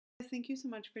thank you so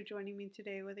much for joining me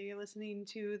today, whether you're listening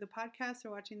to the podcast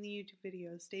or watching the YouTube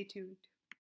video. Stay tuned.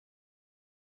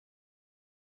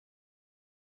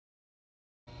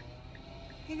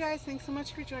 Hey guys, thanks so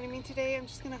much for joining me today. I'm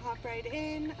just going to hop right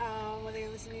in. Whether you're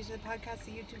listening to the podcast,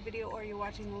 the YouTube video, or you're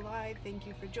watching the live, thank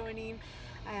you for joining.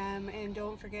 And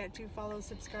don't forget to follow,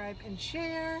 subscribe, and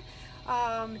share.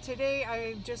 Today,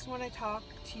 I just want to talk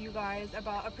to you guys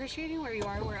about appreciating where you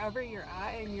are, wherever you're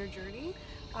at in your journey.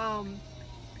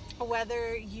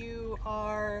 Whether you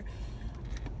are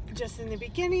just in the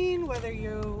beginning, whether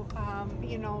you,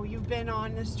 you've been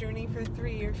on this journey for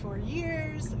 3 or 4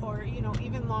 years, or,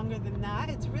 even longer than that,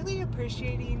 it's really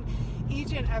appreciating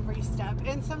each and every step.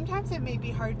 And sometimes it may be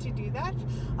hard to do that,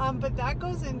 but that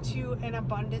goes into an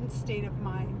abundant state of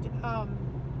mind.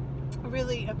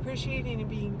 Really appreciating and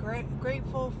being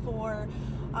grateful for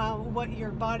what your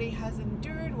body has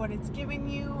endured, what it's given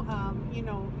you,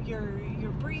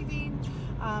 your breathing,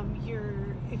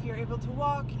 if you're able to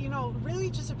walk, really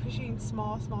just appreciating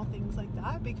small things like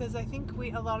that, because I think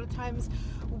a lot of times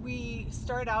we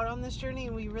start out on this journey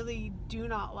and we really do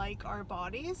not like our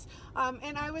bodies,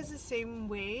 and I was the same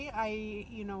way.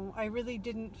 I really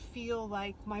didn't feel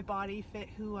like my body fit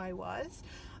who I was,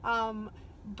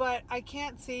 but I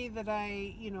can't say that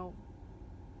I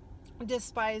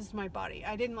despised my body.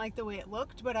 I didn't like the way it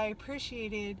looked, but I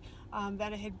appreciated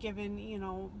that it had given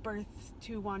birth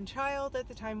to one child at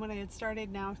the time when I had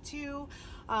started, now 2.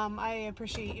 I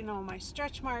appreciate my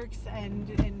stretch marks and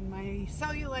my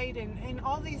cellulite and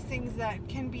all these things that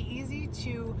can be easy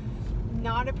to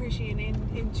not appreciate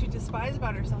and to despise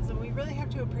about ourselves. And we really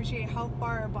have to appreciate how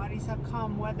far our bodies have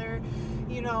come, whether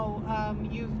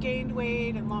you've gained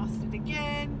weight and lost it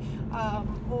again,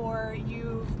 or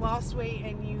you've lost weight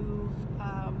and you've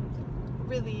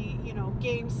really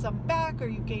gained some back, or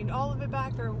you gained all of it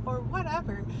back, or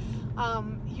whatever.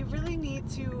 You really need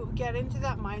to get into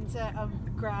that mindset of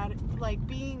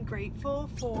being grateful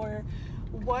for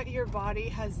what your body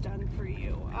has done for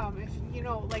you. If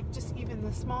just even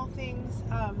the small things,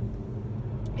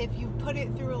 if you put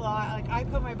it through a lot, like I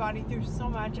put my body through so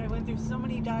much, I went through so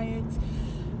many diets.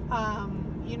 I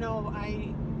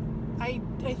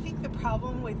think the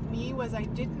problem with me was I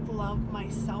didn't love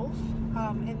myself,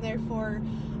 and therefore,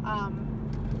 I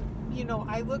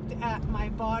looked at my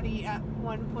body at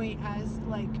one point as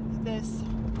like this,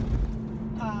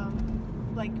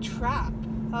 trap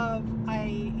of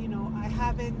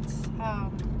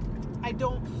I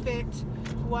don't fit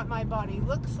what my body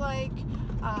looks like.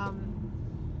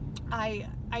 I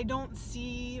don't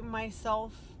see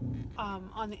myself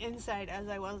on the inside as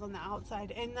I was on the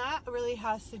outside, and that really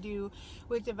has to do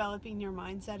with developing your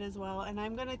mindset as well. And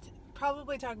I'm gonna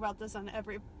probably talk about this on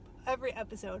every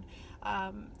episode.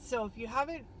 So if you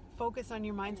haven't focused on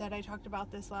your mindset, I talked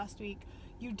about this last week.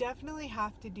 You definitely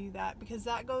have to do that, because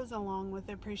that goes along with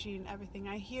appreciating everything.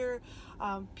 I hear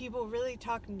people really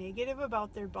talk negative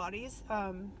about their bodies.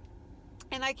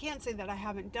 And I can't say that I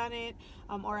haven't done it,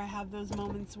 or I have those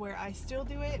moments where I still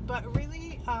do it, but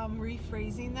really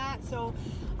rephrasing that. So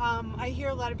I hear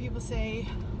a lot of people say,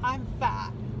 I'm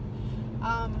fat.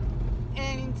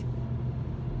 And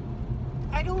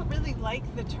I don't really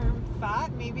like the term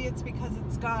fat. Maybe it's because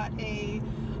it's got a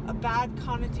bad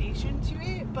connotation to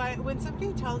it. But when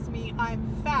somebody tells me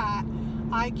I'm fat,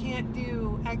 I can't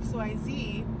do X, Y,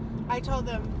 Z, I tell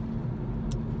them,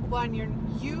 one,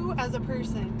 you as a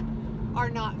person are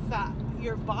not fat.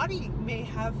 Your body may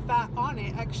have fat on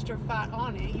it, extra fat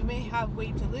on it. You may have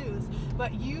weight to lose,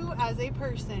 but you as a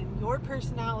person, your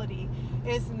personality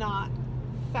is not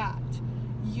fat.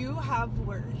 You have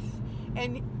worth.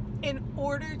 And in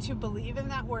order to believe in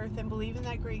that worth and believe in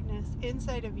that greatness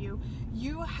inside of you,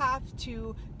 you have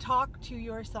to talk to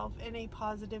yourself in a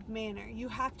positive manner. You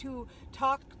have to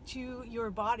talk to your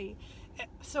body.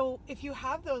 So if you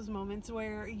have those moments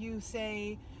where you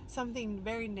say something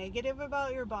very negative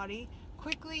about your body,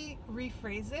 quickly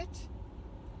rephrase it,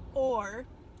 or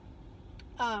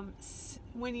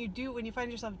when you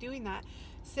find yourself doing that,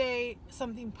 say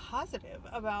something positive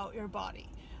about your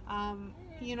body.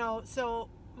 So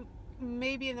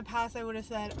maybe in the past I would have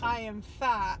said, I am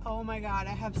fat, oh my god,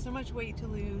 I have so much weight to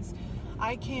lose,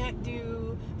 I can't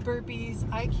do burpees,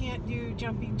 I can't do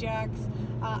jumping jacks,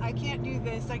 I can't do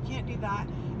this, I can't do that.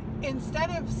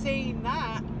 Instead of saying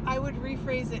that, I would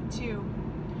rephrase it to,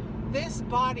 this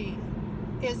body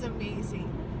is amazing.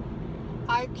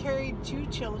 I've carried 2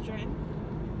 children,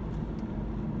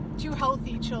 2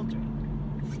 healthy children.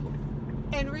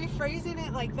 And rephrasing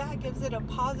it like that gives it a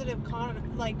positive context.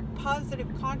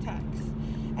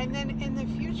 And then in the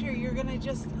future, you're going to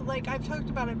just, like I've talked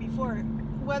about it before,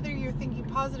 whether you're thinking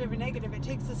positive or negative, it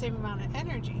takes the same amount of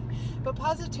energy. But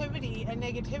positivity and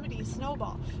negativity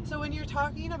snowball. So when you're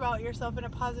talking about yourself in a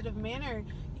positive manner,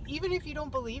 even if you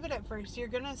don't believe it at first, you're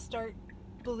going to start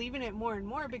believing it more and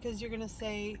more, because you're going to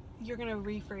rephrase.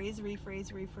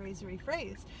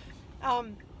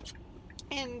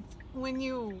 And when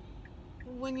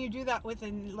you do that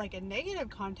within like a negative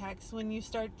context, when it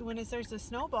starts to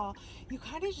snowball, you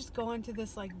kind of just go into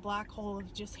this like black hole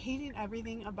of just hating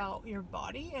everything about your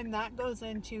body, and that goes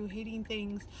into hating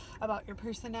things about your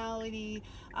personality.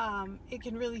 It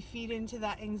can really feed into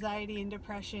that anxiety and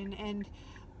depression. And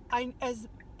as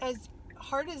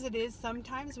hard as it is,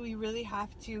 sometimes we really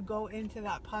have to go into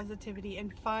that positivity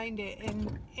and find it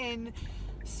and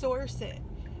source it.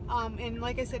 And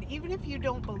like I said, even if you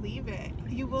don't believe it,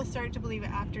 you will start to believe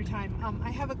it after time. I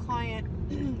have a client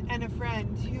and a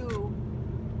friend who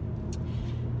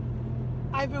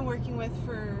I've been working with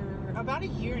for about a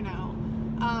year now.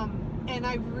 And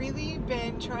I've really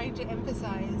been trying to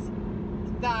emphasize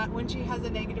that when she has a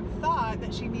negative thought,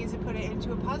 that she needs to put it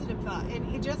into a positive thought.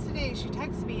 And just today she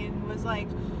texted me and was like,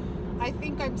 I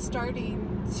think I'm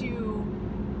starting to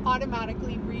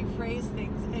automatically rephrase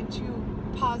things into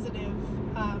positive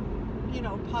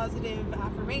positive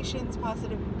affirmations,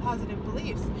 positive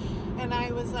beliefs. And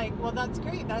I was like, well, that's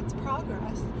great, that's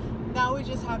progress. Now we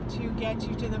just have to get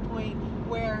you to the point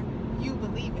where you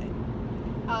believe it,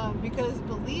 because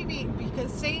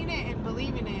saying it and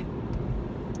believing it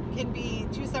can be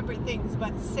two separate things,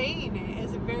 but saying it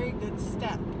is a very good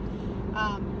step.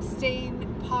 Staying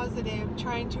positive,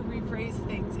 trying to rephrase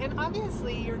things. And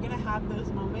obviously you're going to have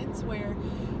those moments where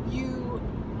you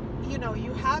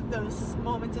have those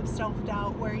moments of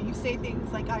self-doubt where you say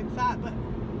things like, I'm fat, but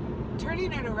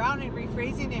turning it around and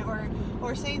rephrasing it,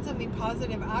 or saying something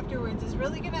positive afterwards, is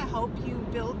really going to help you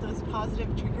build those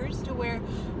positive triggers to where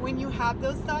when you have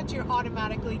those thoughts, you're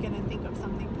automatically going to think of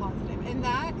something positive. And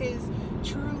that is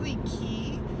truly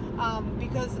key,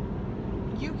 because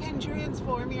you can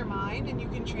transform your mind and you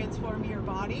can transform your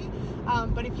body,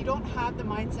 but if you don't have the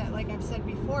mindset, like I've said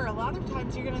before, a lot of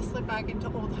times you're going to slip back into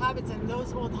old habits, and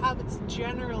those old habits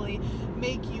generally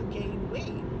make you gain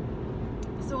weight.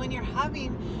 So when you're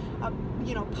having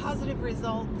positive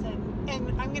results, and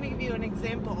I'm going to give you an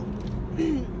example.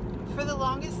 For the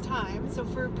longest time, so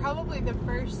for probably the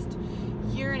first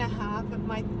year and a half of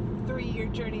my 3-year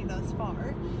journey thus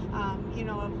far,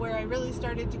 of where I really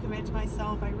started to commit to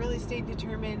myself, I really stayed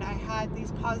determined. I had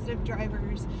these positive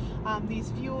drivers,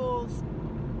 these fuels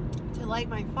to light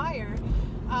my fire.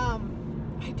 I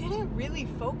didn't really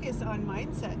focus on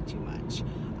mindset too much.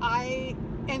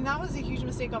 And that was a huge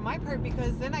mistake on my part,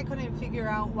 because then I couldn't figure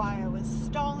out why I was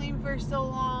stalling for so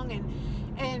long,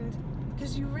 and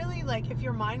because you really, like, if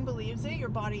your mind believes it, your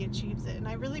body achieves it. And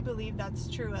I really believe that's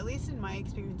true. At least in my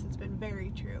experience, it's been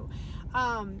very true.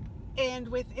 And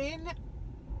within,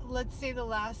 let's say, the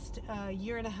last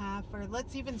year and a half, or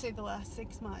let's even say the last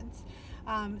 6 months.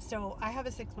 So I have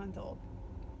a 6-month-old.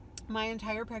 My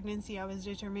entire pregnancy, I was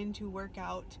determined to work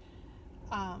out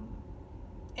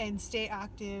and stay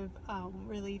active,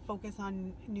 really focus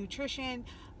on nutrition,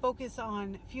 focus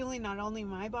on fueling not only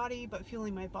my body, but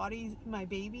fueling my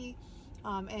baby.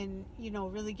 And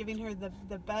really giving her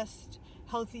the best,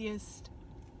 healthiest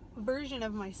version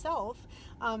of myself,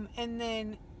 and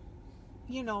then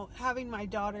having my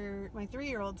daughter, my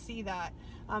 3-year-old, see that,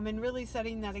 and really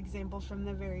setting that example from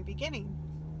the very beginning.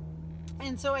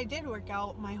 And so I did work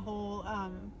out my whole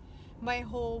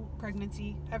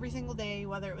pregnancy, every single day,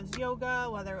 whether it was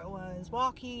yoga, whether it was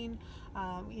walking,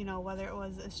 whether it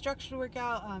was a structured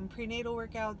workout, prenatal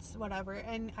workouts, whatever.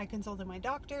 And I consulted my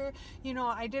doctor.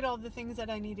 I did all the things that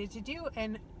I needed to do.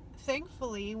 And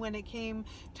thankfully, when it came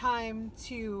time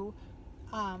to,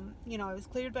 I was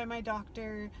cleared by my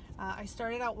doctor. I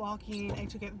started out walking. I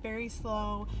took it very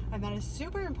slow. And that is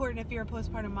super important if you're a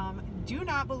postpartum mom. Do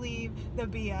not believe the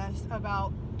BS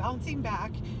about bouncing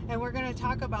back. And we're going to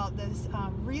talk about this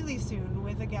really soon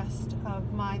with a guest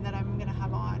of mine that I'm going to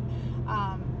have on.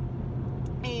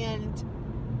 And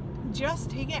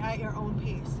just take it at your own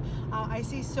pace. I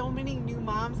see so many new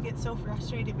moms get so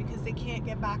frustrated because they can't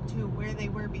get back to where they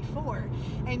were before.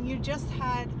 And you just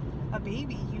had a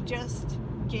baby. You just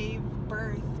gave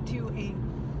birth to a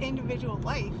individual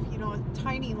life, a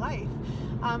tiny life.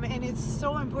 And it's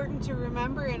so important to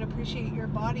remember and appreciate your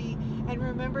body, and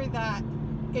remember that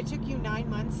it took you 9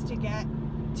 months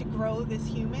to grow this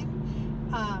human.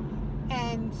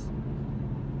 And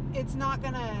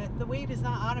the weight is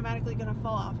not automatically gonna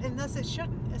fall off, and thus it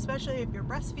shouldn't, especially if you're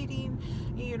breastfeeding,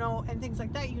 and things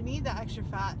like that. You need that extra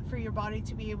fat for your body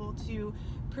to be able to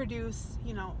produce,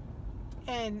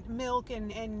 and milk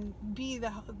and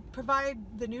provide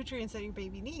the nutrients that your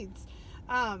baby needs.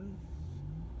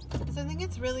 So I think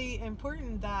it's really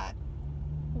important that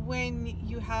when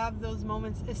you have those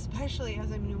moments, especially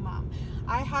as a new mom,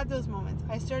 I had those moments.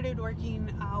 I started working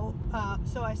out,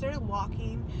 so I started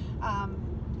walking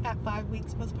at 5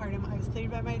 weeks postpartum. I was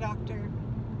cleared by my doctor,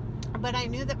 but I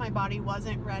knew that my body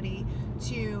wasn't ready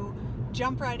to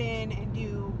jump right in and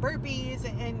do burpees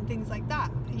and things like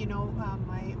that.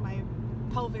 My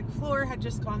pelvic floor had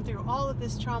just gone through all of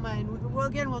this trauma, and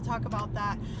we'll talk about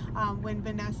that when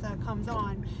Vanessa comes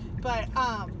on. But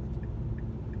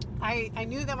I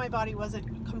knew that my body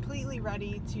wasn't completely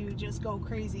ready to just go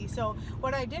crazy. So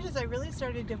what I did is I really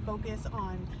started to focus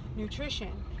on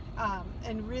nutrition,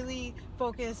 and really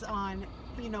focus on,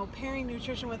 pairing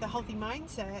nutrition with a healthy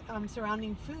mindset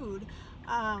surrounding food.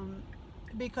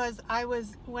 Because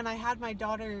when I had my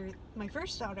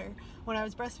first daughter, when I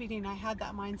was breastfeeding, I had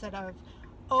that mindset of,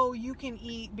 oh, you can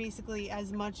eat basically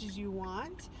as much as you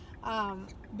want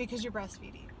because you're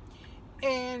breastfeeding.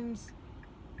 And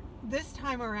this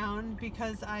time around,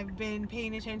 because I've been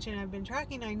paying attention, I've been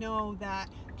tracking, I know that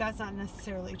that's not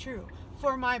necessarily true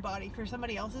for my body. For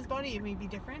somebody else's body, it may be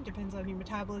different, depends on your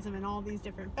metabolism and all these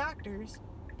different factors.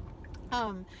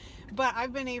 But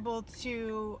I've been able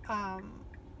to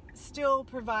still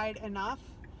provide enough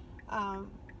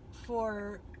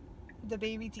for the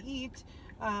baby to eat,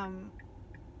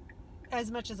 as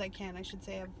much as I can, I should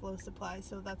say. I have low supply,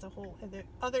 so that's a whole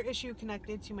other issue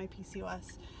connected to my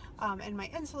PCOS and my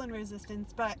insulin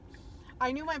resistance. But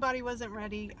I knew my body wasn't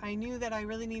ready. I knew that I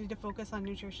really needed to focus on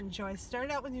nutrition, so I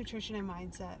started out with nutrition and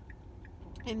mindset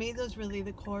and made those really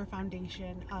the core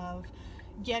foundation of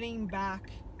getting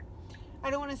back. I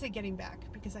don't want to say getting back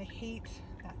because I hate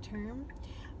that term,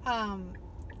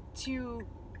 to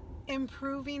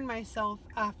improving myself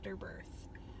after birth.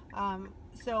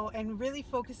 And really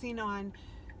focusing on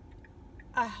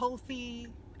a healthy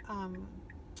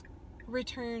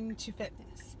return to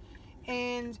fitness.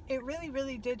 And it really,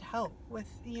 really did help with,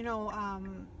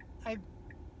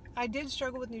 I did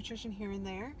struggle with nutrition here and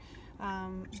there.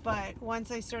 But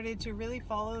once I started to really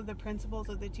follow the principles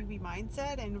of the 2B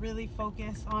mindset and really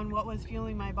focus on what was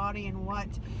fueling my body and what,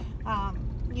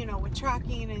 with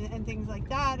tracking and things like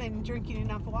that, and drinking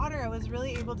enough water, I was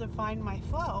really able to find my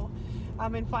flow,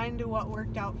 and find what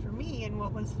worked out for me and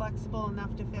what was flexible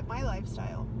enough to fit my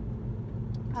lifestyle.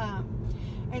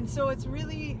 And so it's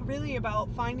really, really about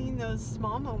finding those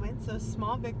small moments, those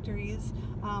small victories,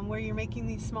 where you're making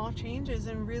these small changes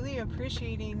and really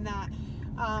appreciating that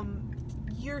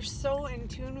you're so in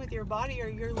tune with your body, or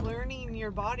you're learning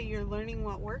your body, you're learning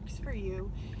what works for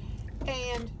you,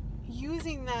 and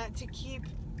using that to keep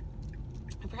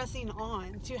pressing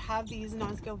on to have these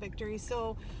non-scale victories.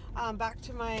 So back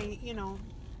to my,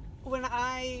 when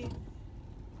I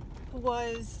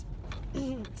was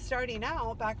starting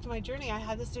out, back to my journey, I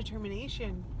had this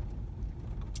determination.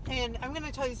 And I'm going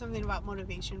to tell you something about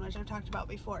motivation, which I've talked about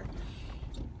before.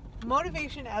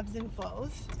 Motivation ebbs and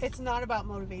flows. It's not about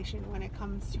motivation when it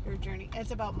comes to your journey.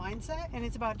 It's about mindset, and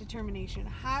it's about determination.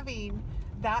 Having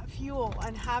that fuel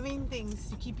and having things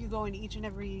to keep you going each and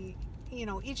every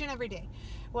day.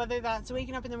 Whether that's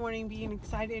waking up in the morning, being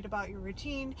excited about your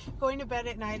routine, going to bed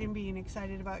at night and being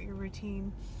excited about your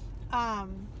routine,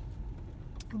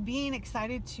 being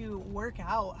excited to work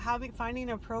out,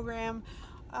 finding a program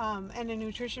and a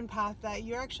nutrition path that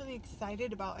you're actually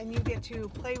excited about, and you get to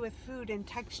play with food and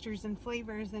textures and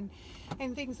flavors and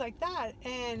things like that.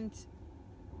 And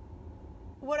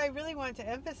what I really want to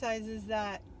emphasize is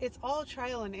that it's all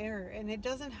trial and error, and it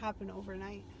doesn't happen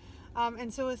overnight.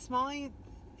 And so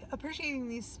appreciating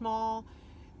these small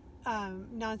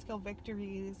non-scale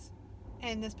victories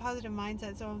and this positive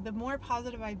mindset. So the more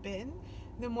positive I've been,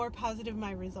 the more positive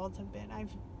my results have been.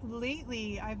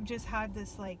 I've just had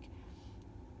this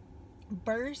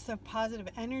burst of positive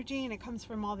energy, and it comes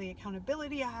from all the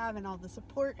accountability I have and all the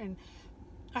support. And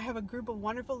I have a group of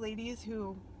wonderful ladies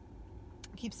who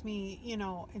keeps me,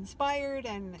 inspired,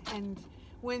 and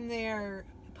when they're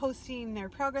posting their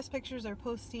progress pictures or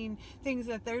posting things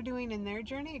that they're doing in their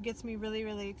journey, it gets me really,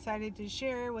 really excited to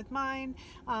share with mine,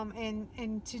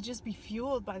 and to just be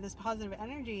fueled by this positive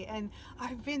energy. And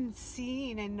I've been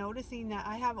seeing and noticing that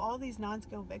I have all these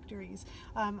non-scale victories.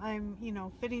 I'm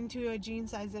fitting to a jean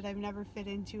size that I've never fit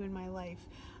into in my life,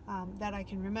 that I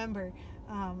can remember,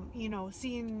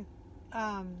 seeing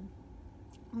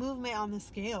movement on the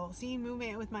scale, seeing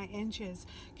movement with my inches,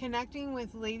 connecting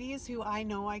with ladies who I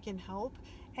know I can help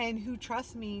and who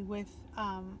trust me with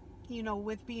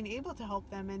with being able to help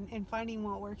them, and finding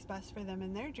what works best for them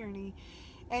in their journey.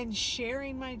 and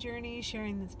sharing my journey,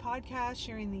 sharing this podcast,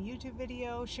 sharing the YouTube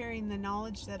video, sharing the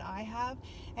knowledge that I have,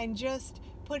 and just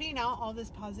putting out all this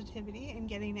positivity and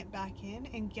getting it back in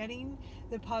and getting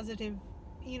the positive.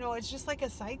 It's just like a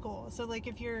cycle. So like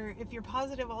if you're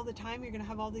positive all the time, you're going to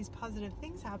have all these positive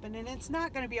things happen, and it's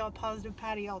not going to be all positive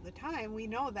Patty all the time. We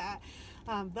know that.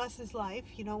 Thus is life.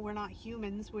 We're not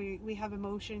humans. We have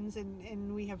emotions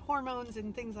and we have hormones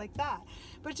and things like that.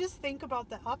 But just think about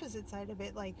the opposite side of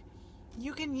it. Like,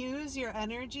 you can use your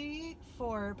energy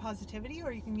for positivity,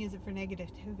 or you can use it for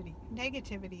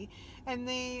negativity, and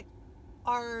they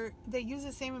use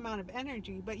the same amount of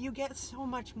energy, but you get so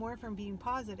much more from being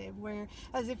positive.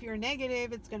 Whereas if you're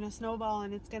negative, it's going to snowball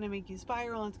and it's going to make you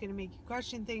spiral, and it's going to make you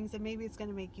question things, and maybe it's going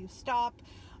to make you stop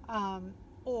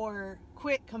or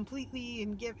quit completely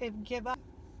and give up.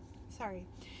 Sorry.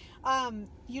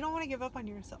 You don't want to give up on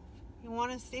yourself. You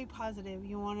want to stay positive.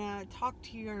 You want to talk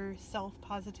to yourself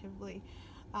positively,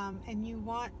 and you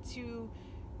want to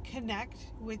connect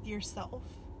with yourself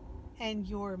and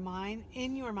your mind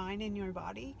and your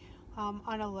body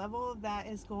on a level that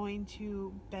is going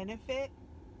to benefit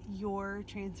your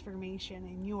transformation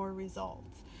and your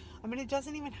results. It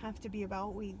doesn't even have to be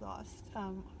about weight loss.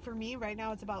 For me right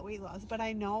now, it's about weight loss, but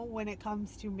I know when it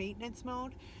comes to maintenance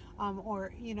mode,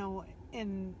 or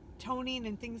in toning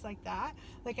and things like that,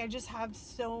 like, I just have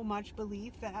so much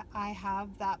belief that I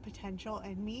have that potential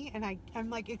in me, and I'm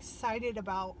like excited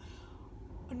about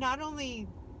not only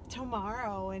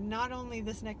tomorrow and not only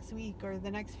this next week or the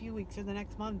next few weeks or the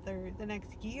next month or the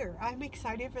next year. I'm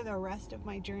excited for the rest of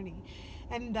my journey,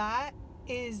 and that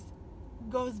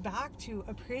goes back to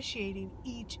appreciating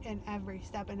each and every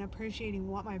step and appreciating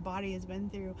what my body has been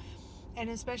through. And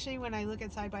especially when I look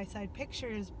at side-by-side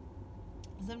pictures,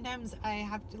 sometimes I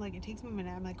have to, like, it takes me a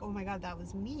minute. I'm like, oh my God, that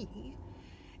was me.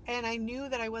 And I knew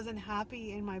that I wasn't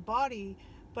happy in my body,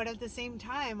 but at the same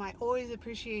time, I always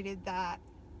appreciated that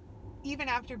even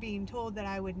after being told that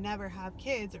I would never have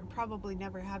kids or probably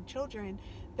never have children,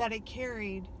 that it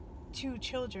carried two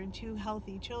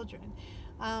healthy children.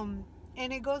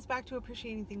 And it goes back to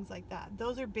appreciating things like that.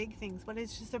 Those are big things, but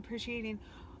it's just appreciating.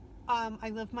 I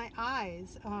love my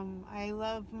eyes. I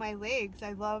love my legs.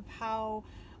 I love how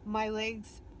my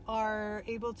legs are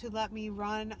able to let me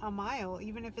run a mile,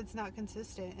 even if it's not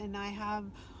consistent. And I have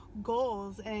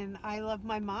goals, and I love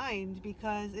my mind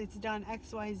because it's done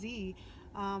XYZ.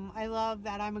 I love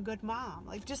that I'm a good mom.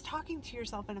 Like, just talking to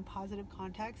yourself in a positive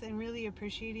context and really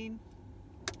appreciating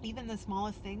even the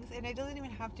smallest things. And it doesn't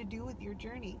even have to do with your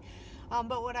journey.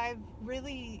 But what I've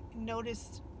really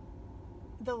noticed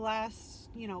the last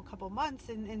couple months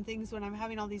and things, when I'm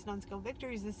having all these non-scale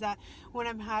victories, is that when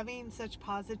I'm having such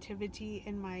positivity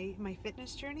in my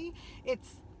fitness journey,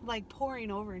 it's like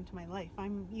pouring over into my life.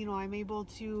 I'm able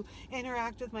to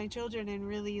interact with my children and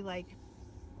really, like,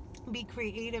 be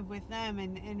creative with them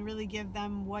and really give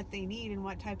them what they need and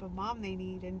what type of mom they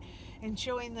need, and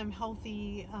showing them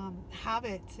healthy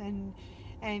habits,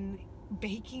 and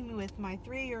baking with my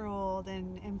 3-year-old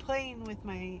and playing with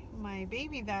my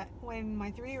baby that when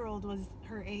my 3-year-old was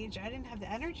her age, I didn't have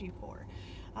the energy for.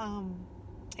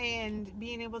 And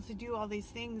being able to do all these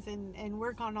things and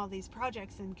work on all these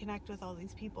projects and connect with all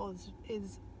these people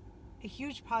is a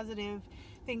huge positive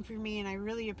thing for me, and I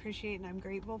really appreciate and I'm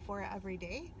grateful for it every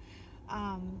day.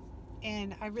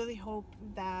 And I really hope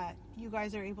that you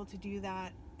guys are able to do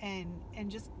that and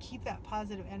just keep that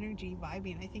positive energy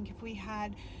vibing. I think if we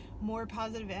had more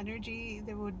positive energy,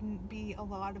 there wouldn't be a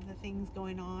lot of the things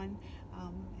going on.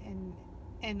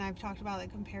 And I've talked about,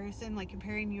 like, comparison, like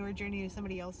comparing your journey to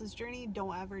somebody else's journey.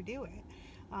 Don't ever do it.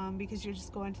 Because you're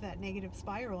just going to that negative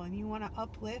spiral, and you want to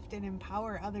uplift and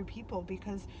empower other people,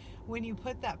 because when you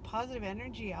put that positive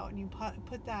energy out and you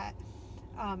put that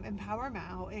empowerment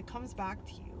out, it comes back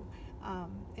to you.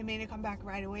 It may not come back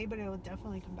right away, but it will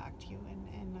definitely come back to you,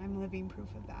 and I'm living proof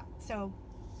of that. So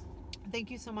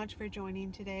thank you so much for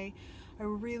joining today. I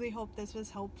really hope this was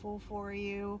helpful for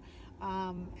you.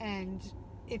 And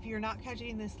if you're not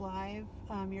catching this live,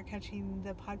 you're catching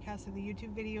the podcast or the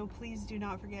YouTube video, please do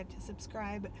not forget to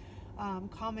subscribe,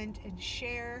 comment, and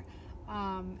share,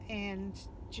 and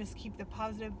just keep the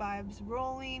positive vibes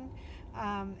rolling.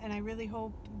 And I really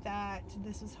hope that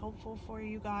this was helpful for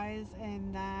you guys,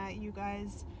 and that you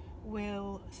guys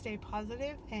will stay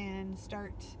positive and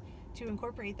start to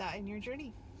incorporate that in your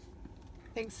journey.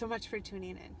 Thanks so much for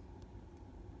tuning in.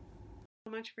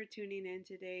 So much for tuning in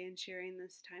today and sharing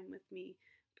this time with me.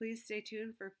 Please stay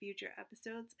tuned for future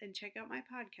episodes and check out my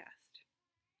podcast.